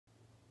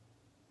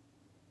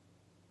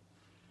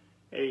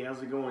Hey,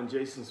 how's it going?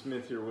 Jason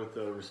Smith here with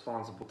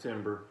Responsible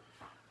Timber.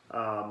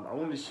 I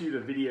wanted to shoot a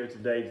video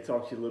today to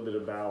talk to you a little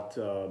bit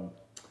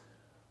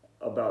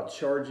about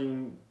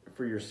charging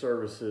for your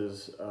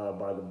services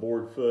by the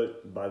board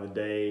foot, by the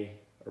day,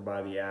 or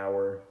by the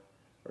hour,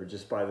 or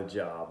just by the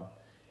job.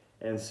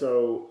 And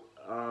so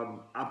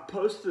I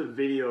posted a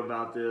video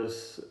about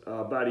this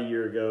about a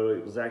year ago.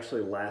 It was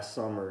actually last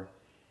summer.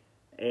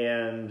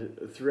 And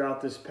throughout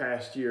this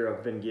past year,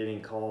 I've been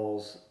getting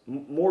calls,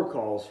 more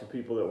calls for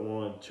people that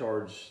want to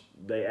charge.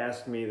 They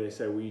ask me, they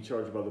say, will you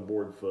charge by the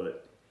board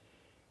foot?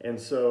 And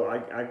so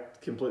I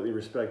completely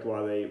respect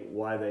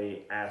why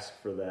they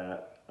ask for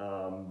that.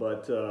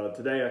 But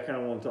today I kind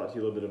of want to talk to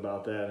you a little bit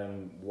about that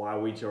and why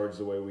we charge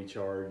the way we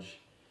charge,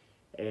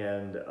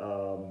 and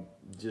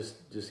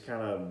just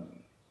kind of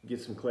get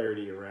some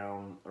clarity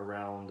around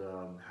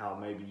how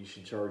maybe you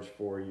should charge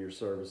for your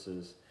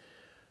services.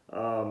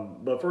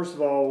 But first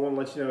of all, I want to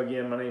let you know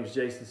again, my name is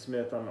Jason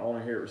Smith. I'm the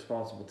owner here at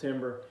Responsible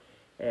Timber,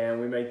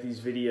 and we make these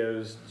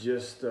videos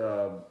just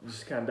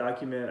kind of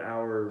document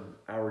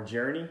our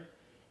journey,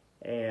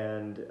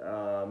 and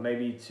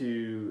maybe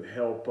to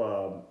help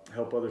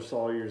other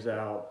sawyers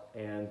out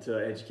and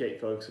to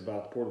educate folks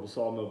about the portable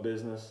sawmill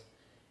business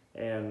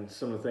and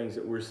some of the things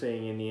that we're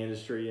seeing in the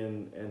industry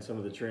and some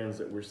of the trends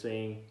that we're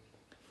seeing.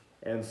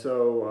 And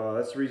so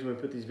that's the reason we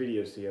put these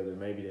videos together,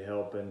 maybe to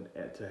help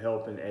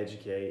and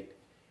educate.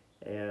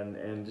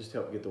 And just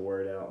help get the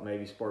word out,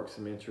 maybe spark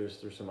some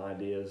interest or some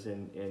ideas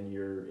in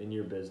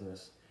your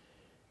business.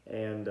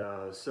 And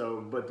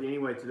but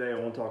anyway, today I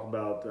want to talk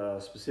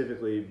about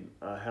specifically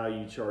how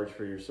you charge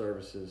for your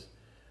services.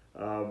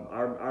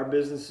 Our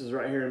business is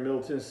right here in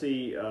Middle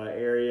Tennessee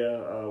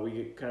area.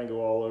 We kind of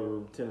go all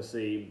over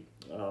Tennessee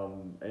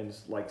and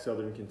it's like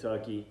southern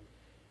Kentucky.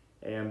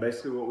 And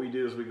basically what we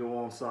do is we go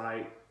on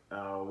site.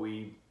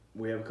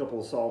 We have a couple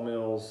of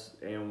sawmills,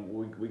 and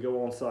we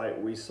go on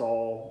site, we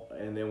saw,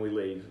 and then we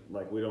leave.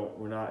 Like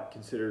we're not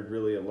considered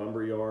really a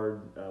lumber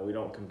yard. We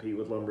don't compete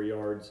with lumber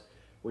yards.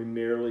 We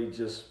merely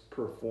just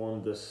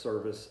perform the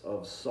service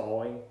of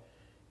sawing,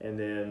 and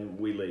then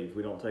we leave.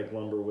 We don't take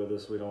lumber with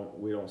us. We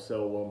don't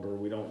sell lumber.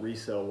 We don't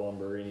resell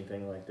lumber or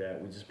anything like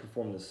that. We just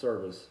perform the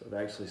service of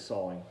actually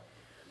sawing.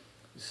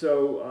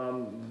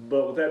 So,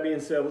 but with that being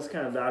said, let's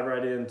kind of dive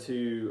right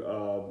into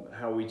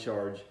how we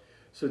charge.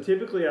 So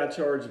typically I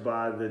charge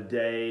by the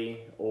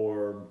day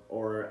or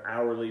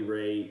hourly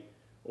rate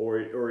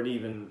or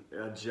even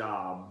a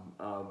job,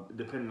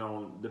 depending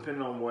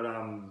on what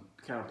I'm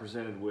kind of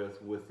presented with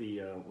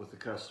the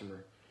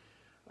customer.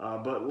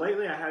 But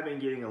lately I have been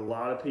getting a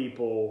lot of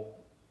people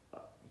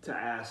to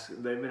ask.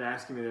 They've been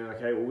asking me, they're like,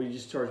 hey, well, will you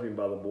just charge me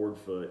by the board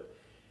foot?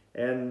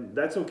 And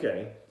that's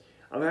okay.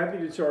 I'm happy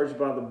to charge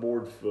by the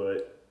board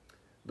foot,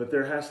 but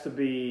there has to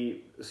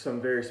be some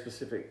very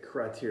specific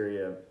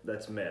criteria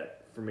that's met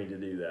for me to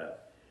do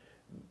that.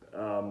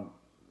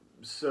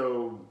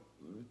 So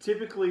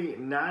typically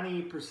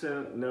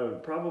 90%, no,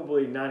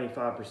 probably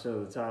 95%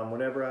 of the time,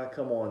 whenever I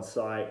come on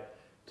site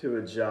to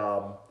a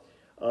job,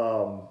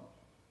 the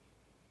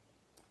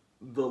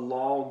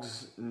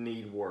logs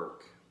need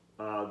work.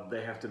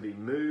 They have to be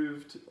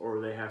moved,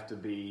 or they have to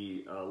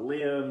be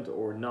limbed,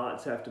 or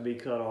knots have to be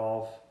cut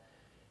off.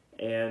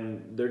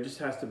 And there just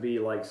has to be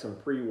like some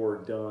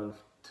pre-work done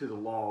to the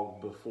log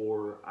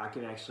before I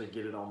can actually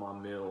get it on my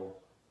mill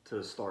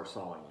to start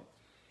sawing it.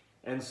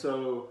 And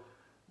so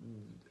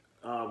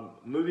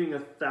moving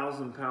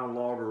 1,000-pound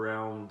log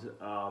around,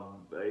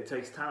 it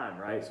takes time,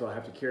 right? So I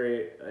have to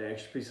carry an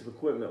extra piece of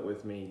equipment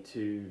with me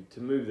to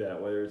move that,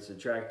 whether it's a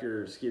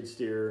tractor or skid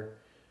steer.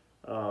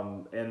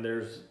 And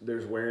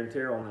there's wear and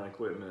tear on that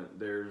equipment.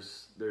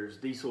 There's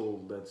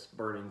diesel that's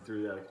burning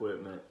through that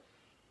equipment.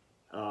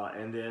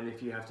 And then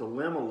if you have to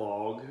limb a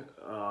log,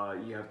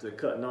 you have to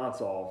cut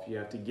knots off. You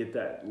have to get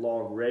that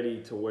log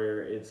ready to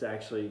where it's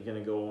actually going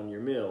to go on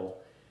your mill.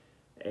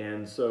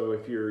 And so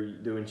if you're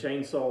doing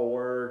chainsaw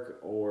work,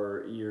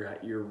 or you're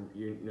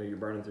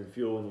burning through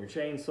fuel in your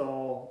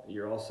chainsaw,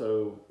 you have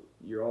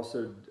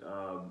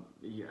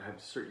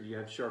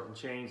to sharpen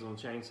chains on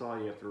chainsaw.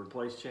 You have to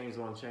replace chains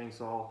on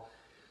chainsaw.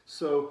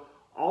 So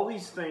all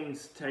these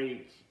things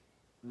take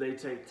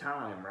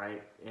time,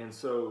 right? And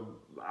so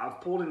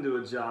I've pulled into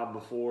a job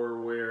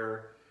before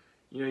where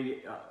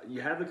you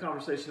have the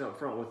conversation up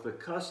front with the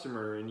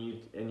customer, and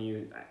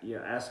you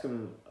ask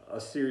them a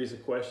series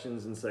of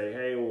questions and say,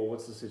 hey, well,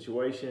 what's the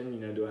situation?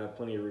 Do I have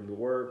plenty of room to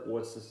work?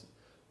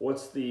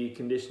 What's the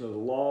condition of the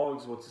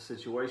logs? What's the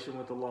situation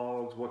with the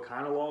logs? What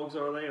kind of logs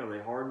are they? Are they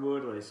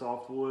hardwood? Are they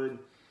softwood?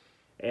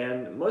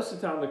 And most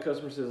of the time the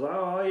customer says,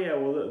 oh yeah,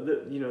 well,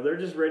 they're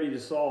just ready to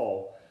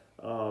saw.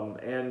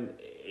 And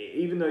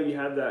even though you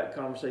have that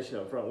conversation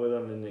up front with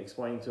them and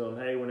explain to them,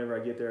 hey, whenever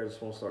I get there, I just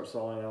want to start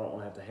sawing. I don't want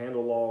to have to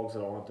handle logs.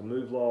 I don't have to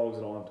move logs.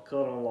 I don't have to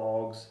cut on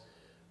logs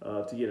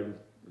to get them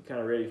kind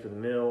of ready for the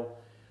mill.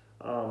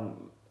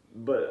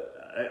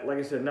 But like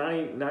I said,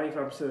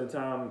 95% of the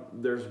time,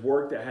 there's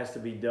work that has to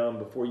be done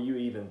before you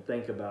even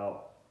think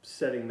about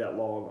setting that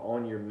log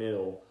on your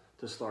mill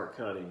to start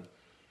cutting.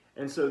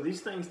 And so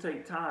these things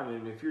take time,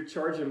 and if you're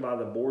charging by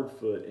the board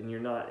foot and you're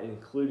not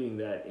including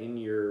that in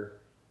your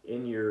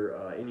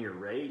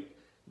rate,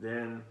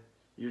 then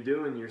you're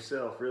doing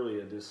yourself really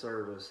a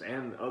disservice,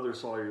 and other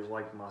sawyers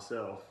like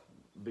myself,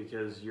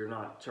 because you're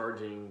not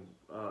charging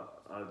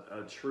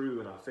a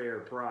true and a fair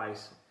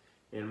price,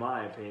 in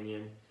my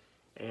opinion.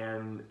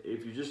 And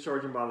if you're just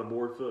charging by the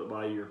board foot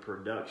by your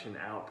production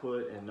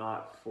output and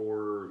not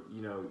for,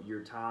 you know,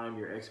 your time,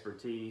 your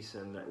expertise,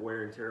 and that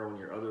wear and tear on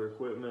your other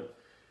equipment,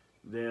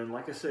 then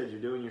like I said, you're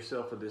doing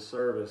yourself a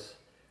disservice,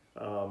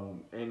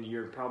 and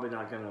you're probably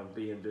not going to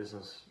be in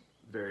business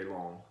very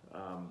long.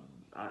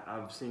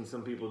 I've seen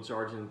some people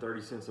charging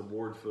 30 cents a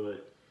board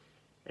foot,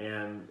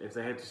 and if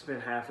they had to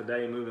spend half a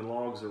day moving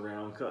logs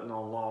around, cutting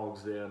on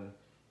logs, then,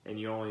 and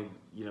you only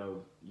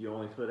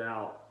put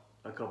out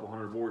a couple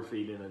hundred board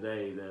feet in a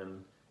day,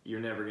 then you're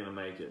never going to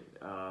make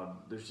it.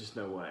 There's just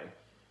no way.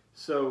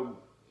 So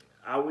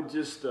I would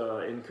just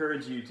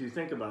encourage you to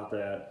think about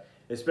that,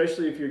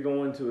 especially if you're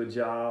going to a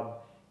job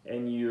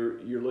and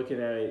you're looking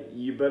at it.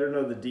 You better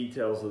know the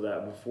details of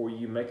that before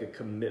you make a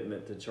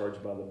commitment to charge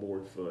by the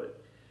board foot.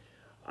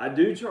 I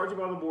do charge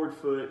by the board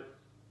foot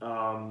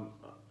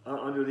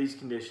under these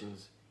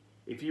conditions.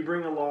 If you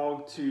bring a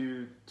log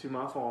to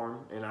my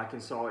farm and I can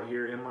saw it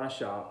here in my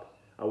shop,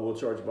 I will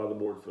charge by the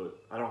board foot.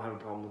 I don't have a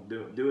problem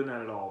doing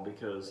that at all,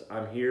 because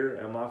I'm here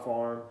at my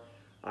farm.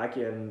 I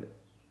can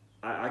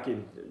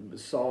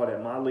saw it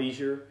at my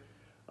leisure,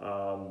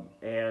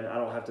 and I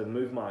don't have to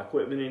move my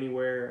equipment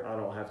anywhere. I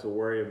don't have to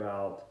worry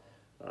about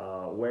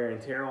wear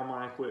and tear on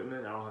my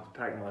equipment. I don't have to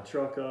pack my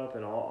truck up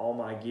and all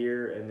my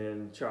gear and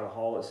then try to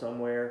haul it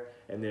somewhere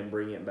and then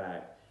bring it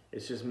back.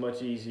 It's just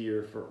much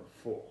easier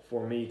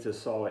for me to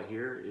saw it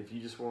here. If you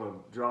just want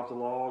to drop the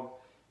log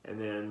and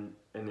then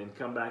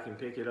come back and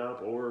pick it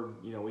up, or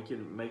we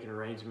can make an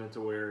arrangement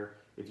to where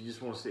if you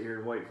just want to sit here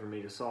and wait for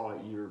me to saw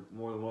it, you're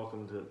more than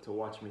welcome to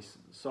watch me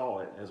saw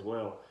it as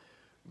well.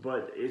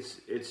 But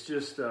it's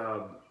just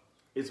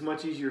it's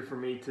much easier for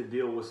me to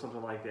deal with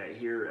something like that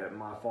here at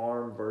my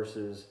farm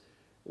versus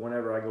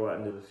whenever I go out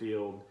into the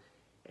field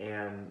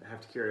and have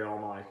to carry all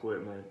my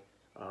equipment,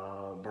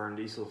 burn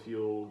diesel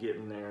fuel,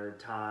 getting there,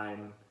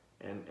 time,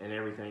 and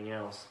everything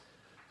else.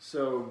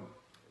 So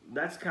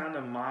that's kind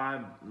of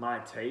my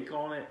take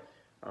on it.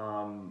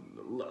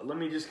 Let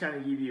me just kind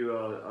of give you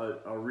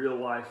a real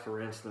life,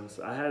 for instance.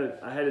 I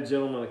had a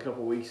gentleman a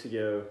couple weeks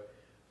ago.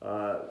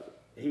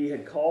 He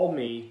had called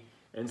me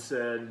and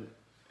said,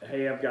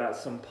 "Hey, I've got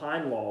some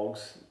pine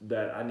logs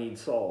that I need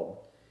sawed,"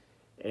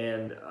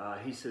 and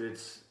he said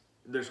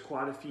there's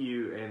quite a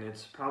few, and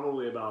it's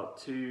probably about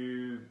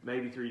 2,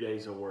 maybe 3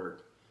 days of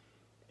work.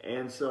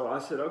 And so I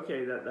said,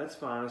 okay, that's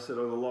fine. I said,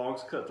 are the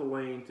logs cut to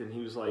length? And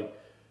he was like,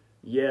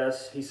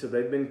 yes. He said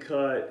they've been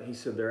cut. He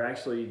said they're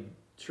actually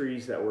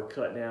trees that were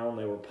cut down.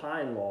 They were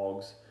pine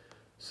logs.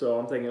 So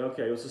I'm thinking,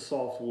 okay, it was a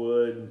soft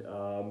wood.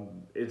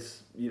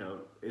 It's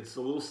it's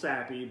a little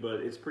sappy,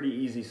 but it's pretty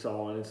easy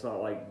sawing. It's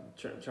not like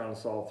trying to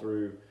saw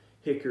through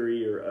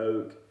hickory or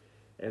oak.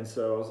 And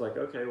so I was like,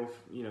 okay, well,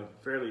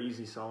 fairly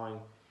easy sawing.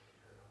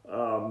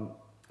 And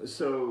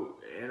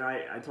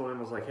I told him,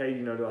 I was like, hey,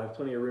 do I have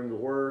plenty of room to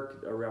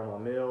work around my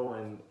mill?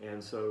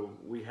 And so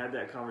we had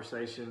that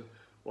conversation.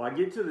 Well, I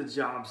get to the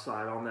job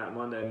site on that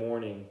Monday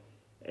morning,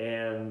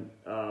 and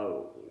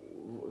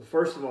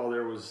first of all, they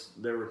were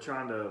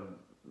starting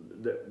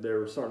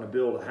to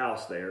build a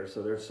house there,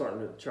 so they're starting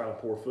to try to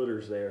pour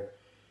footers there,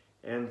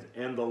 and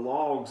the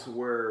logs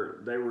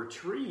they were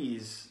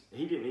trees.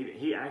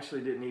 He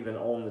actually didn't even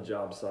own the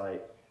job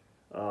site.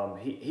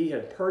 He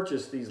had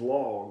purchased these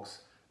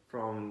logs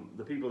from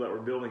the people that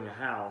were building a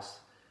house,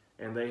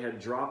 and they had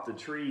dropped the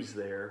trees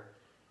there,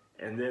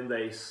 and then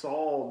they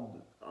sawed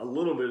a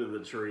little bit of the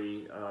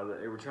tree.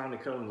 They were trying to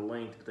cut them to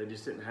length, but they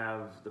just didn't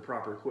have the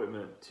proper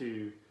equipment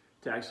to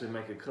actually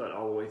make a cut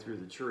all the way through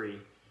the tree.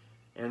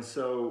 And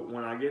so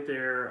when I get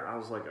there, I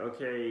was like,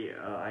 okay,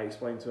 I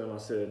explained to him, I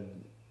said,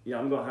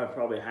 I'm going to have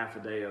probably half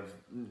a day of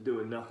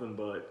doing nothing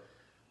but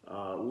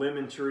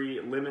lemon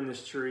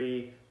this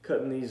tree,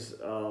 cutting these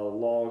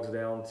logs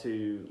down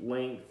to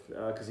length,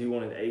 because he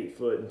wanted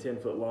 8-foot and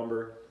 10-foot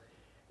lumber.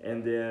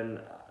 And then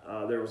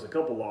there was a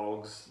couple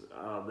logs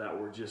that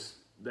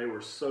they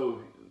were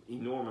so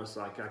enormous,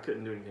 like I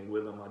couldn't do anything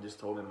with them. I just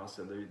told him, I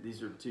said,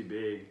 these are too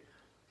big.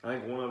 I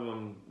think one of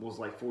them was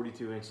like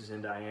 42 inches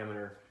in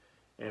diameter.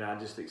 And I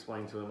just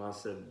explained to him, I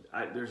said,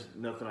 there's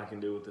nothing I can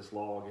do with this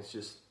log.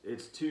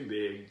 It's too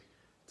big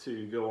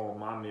to go on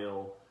my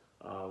mill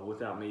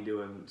without me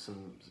doing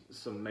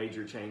some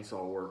major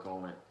chainsaw work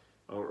on it,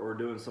 or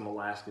doing some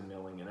Alaskan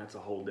milling. And that's a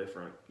whole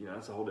different,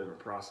 that's a whole different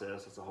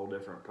process. It's a whole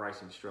different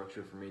pricing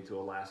structure for me to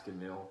Alaskan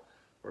mill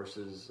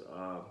versus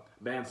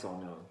bandsaw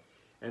milling.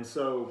 And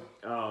so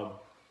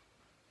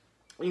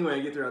anyway, I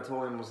get there, I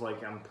told him, I was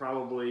like, I'm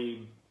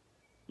probably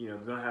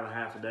going to have a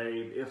half a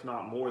day, if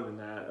not more than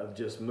that, of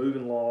just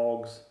moving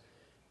logs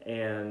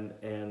and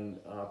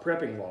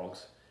prepping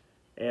logs.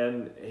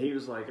 And he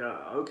was like,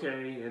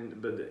 okay,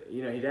 but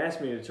you know, he'd asked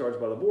me to charge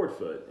by the board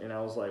foot, and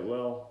I was like,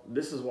 well,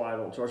 this is why I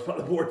don't charge by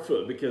the board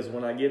foot, because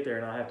when I get there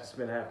and I have to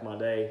spend half my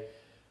day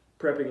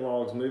prepping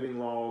logs, moving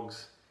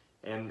logs,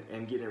 and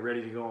getting it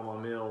ready to go on my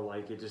mill,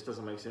 like, it just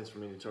doesn't make sense for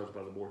me to charge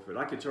by the board foot.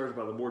 I could charge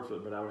by the board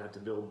foot, but I would have to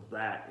build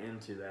that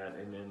into that,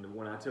 and then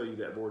when I tell you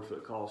that board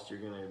foot cost, you're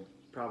gonna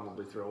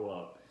probably throw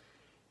up.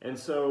 And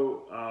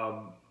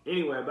so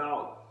anyway,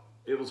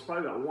 it was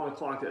probably about 1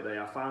 o'clock that day,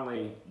 I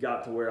finally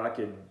got to where I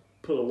could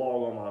put a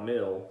log on my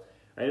mill.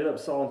 I ended up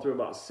sawing through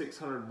about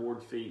 600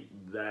 board feet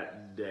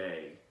that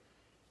day.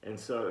 And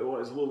so it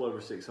was a little over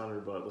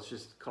 600, but let's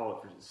just call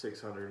it for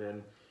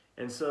 600.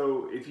 And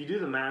so if you do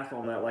the math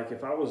on that, like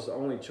if I was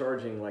only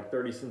charging like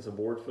 30 cents a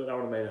board foot, I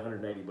would have made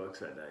 180 bucks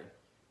that day,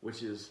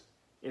 which is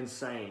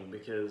insane,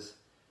 because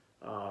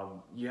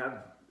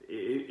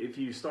if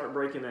you start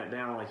breaking that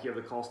down, like you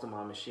have the cost of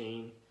my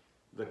machine,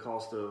 the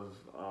cost of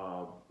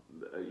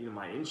you know,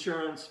 my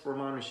insurance for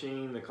my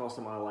machine, the cost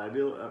of my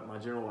liability, my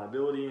general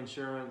liability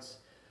insurance,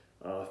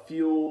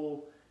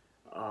 fuel,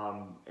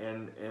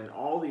 and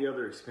all the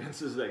other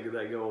expenses that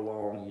go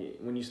along.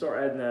 When you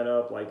start adding that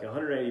up, like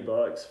 180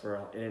 bucks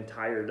for an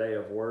entire day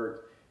of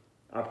work,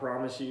 I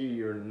promise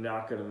you're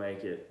not going to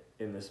make it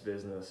in this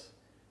business.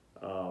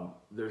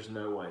 There's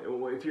no way.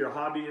 If you're a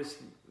hobbyist,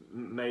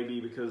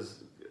 maybe,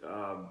 because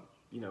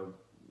you know,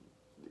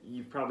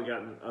 you've probably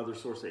gotten other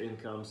source of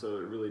income, so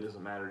it really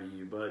doesn't matter to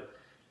you. But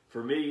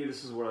for me,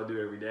 this is what I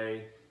do every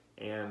day,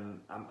 and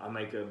I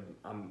make a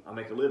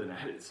living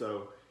at it.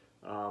 So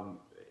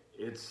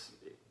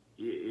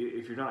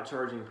if you're not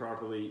charging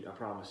properly, I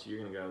promise you're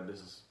going to go out of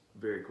business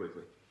very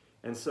quickly.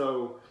 And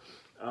so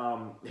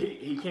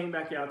he came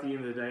back out at the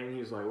end of the day, and he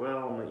was like,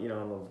 well, you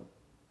know,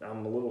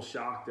 I'm a little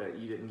shocked that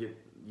you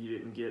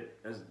didn't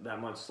get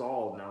that much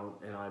sawed now.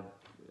 And I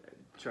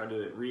tried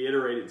to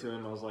reiterate it to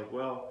him. I was like,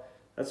 well,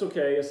 that's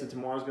okay. I said,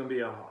 tomorrow's going to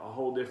be a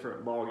whole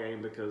different ball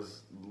game,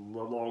 because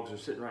the logs are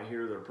sitting right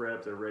here. They're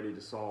prepped. They're ready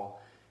to saw.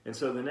 And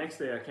so the next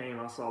day I came,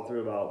 I sawed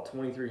through about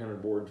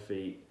 2,300 board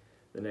feet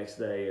the next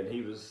day, and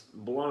he was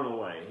blown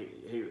away.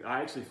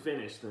 I actually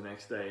finished the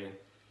next day, and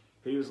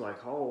he was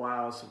like, oh,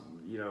 wow,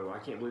 you know, I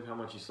can't believe how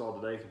much you saw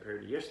today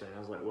compared to yesterday. And I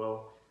was like,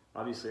 well,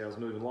 obviously I was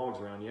moving logs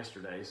around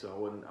yesterday, so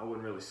I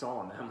wasn't really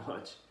sawing that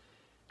much.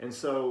 And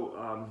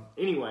so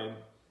anyway,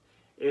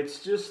 it's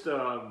just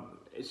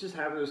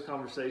having those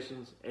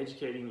conversations,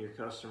 educating your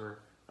customer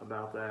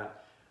about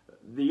that.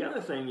 The other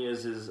thing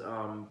is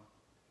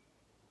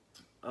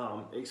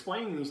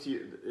explaining this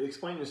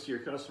to your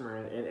customer,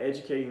 and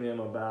educating them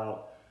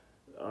about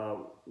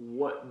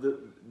what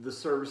the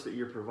service that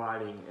you're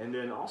providing, and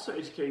then also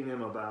educating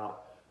them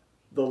about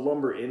the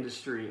lumber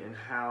industry and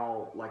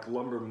how like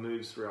lumber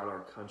moves throughout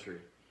our country.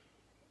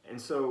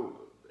 And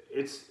so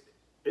it's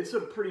a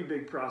pretty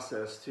big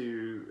process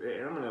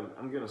and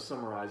I'm gonna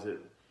summarize it.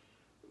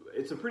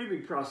 It's a pretty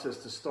big process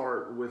to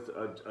start with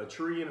a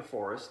tree in a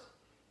forest,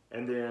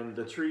 and then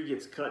the tree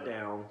gets cut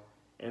down,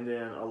 and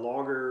then a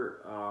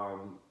logger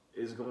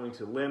is going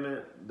to limb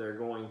it. They're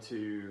going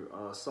to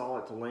saw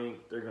it to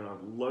length. They're going to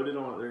load it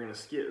on. They're going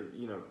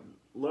to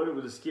load it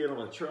with a skid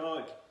on a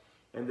truck,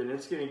 and then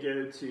it's going to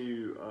go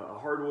to a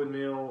hardwood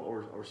mill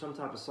or some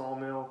type of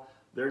sawmill.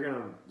 They're going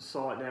to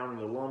saw it down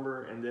into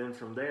lumber, and then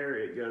from there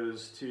it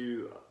goes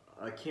to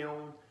a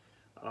kiln.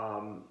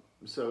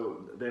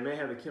 So they may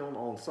have a kiln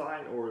on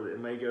site, or it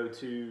may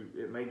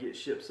get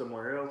shipped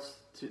somewhere else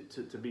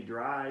to be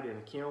dried in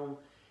a kiln.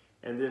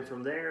 And then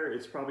from there,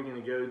 it's probably going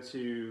to go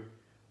to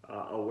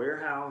a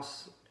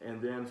warehouse.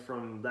 And then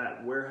from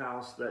that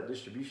warehouse, that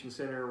distribution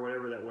center or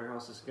whatever, that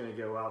warehouse is going to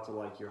go out to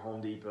like your Home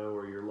Depot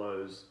or your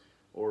Lowe's,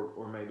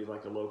 or maybe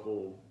like a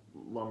local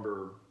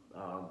lumber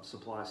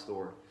supply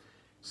store.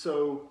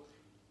 So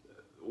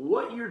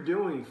what you're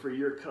doing for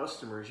your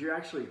customers,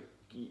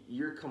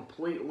 you're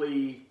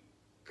completely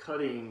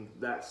cutting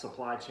that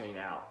supply chain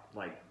out.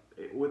 Like,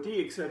 with the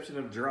exception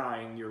of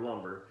drying your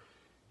lumber,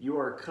 you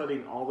are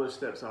cutting all those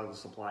steps out of the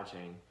supply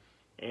chain.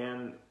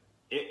 And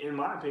in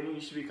my opinion,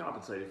 you should be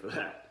compensated for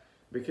that,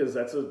 because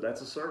that's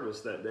a service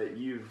that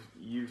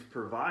you've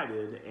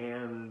provided,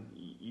 and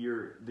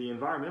the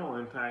environmental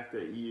impact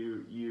that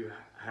you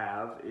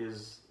have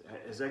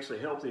has actually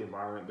helped the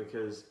environment,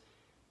 because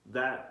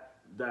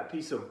that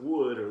piece of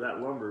wood or that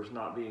lumber is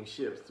not being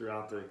shipped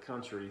throughout the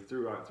country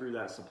through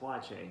that supply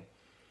chain.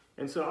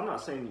 And so I'm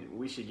not saying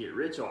we should get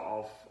rich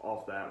off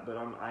that, but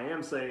I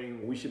am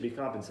saying we should be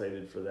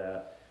compensated for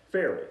that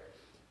fairly,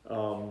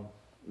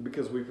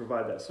 because we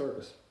provide that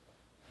service.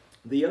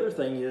 The other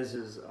thing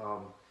is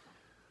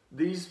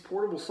these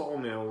portable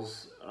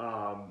sawmills,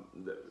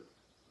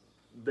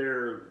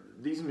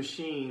 these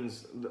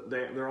machines,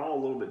 they're all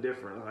a little bit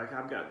different. Like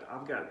I've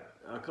got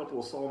a couple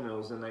of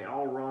sawmills, and they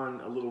all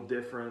run a little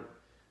different.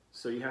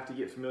 So you have to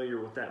get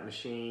familiar with that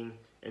machine,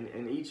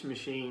 and each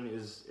machine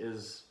is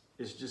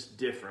just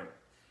different.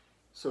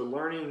 So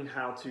learning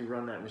how to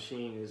run that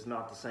machine is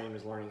not the same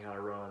as learning how to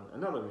run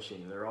another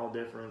machine. They're all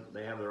different.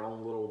 They have their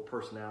own little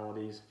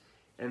personalities.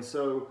 And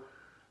so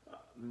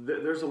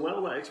there's a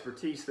level of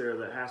expertise there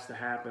that has to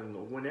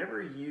happen.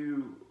 Whenever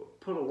you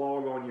put a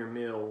log on your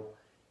mill,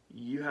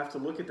 you have to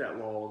look at that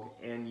log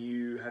and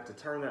you have to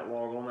turn that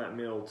log on that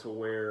mill to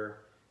where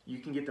you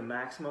can get the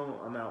maximum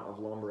amount of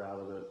lumber out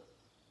of it.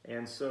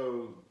 And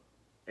so,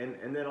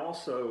 and then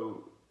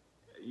also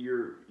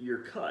your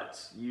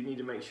cuts, you need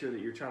to make sure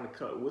that you're trying to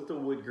cut with the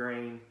wood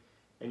grain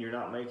and you're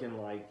not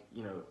making like,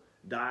 you know,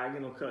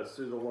 diagonal cuts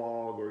through the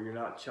log, or you're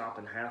not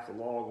chopping half the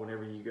log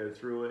whenever you go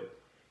through it.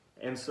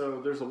 And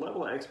so there's a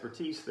level of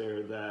expertise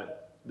there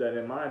that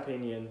in my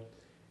opinion,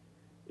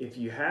 if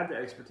you have the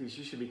expertise,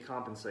 you should be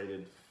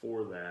compensated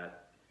for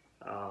that,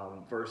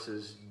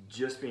 versus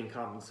just being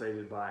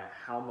compensated by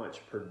how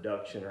much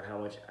production or how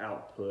much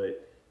output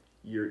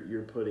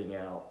you're putting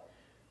out.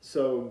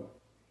 So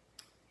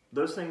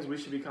those things we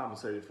should be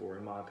compensated for,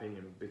 in my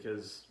opinion,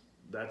 because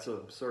that's a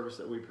service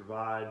that we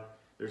provide.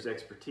 There's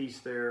expertise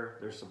there.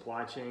 There's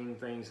supply chain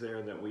things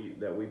there that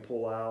we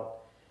pull out.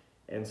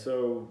 And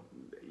so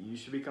you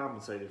should be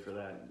compensated for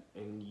that,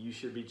 and you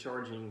should be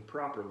charging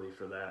properly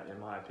for that, in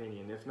my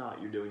opinion. If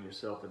not, you're doing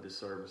yourself a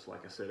disservice,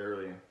 like I said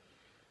earlier.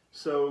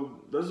 So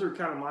those are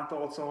kind of my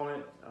thoughts on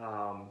it,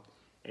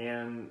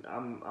 and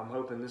I'm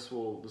hoping this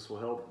will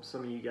help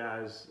some of you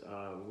guys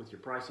with your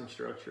pricing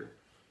structure.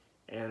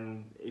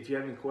 And if you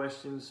have any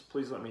questions,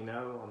 please let me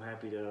know. I'm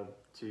happy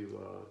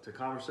to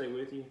conversate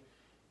with you.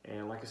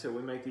 And like I said,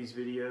 we make these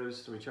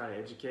videos, so we try to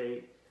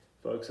educate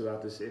folks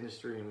about this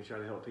industry, and we try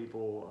to help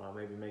people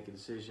maybe make a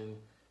decision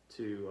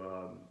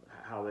to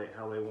how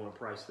they want to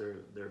price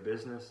their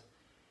business.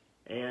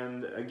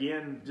 And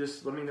again,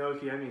 just let me know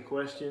if you have any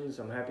questions.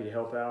 I'm happy to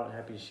help out. I'm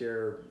happy to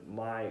share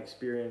my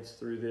experience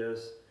through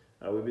this.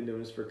 We've been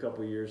doing this for a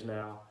couple of years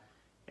now,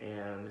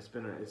 and it's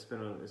been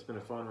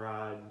a fun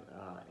ride.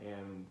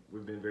 And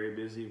we've been very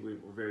busy. We're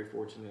very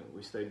fortunate.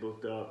 We stay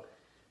booked up,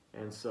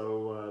 and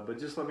so but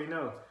just let me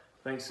know.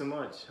 Thanks so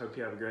much. Hope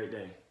you have a great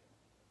day.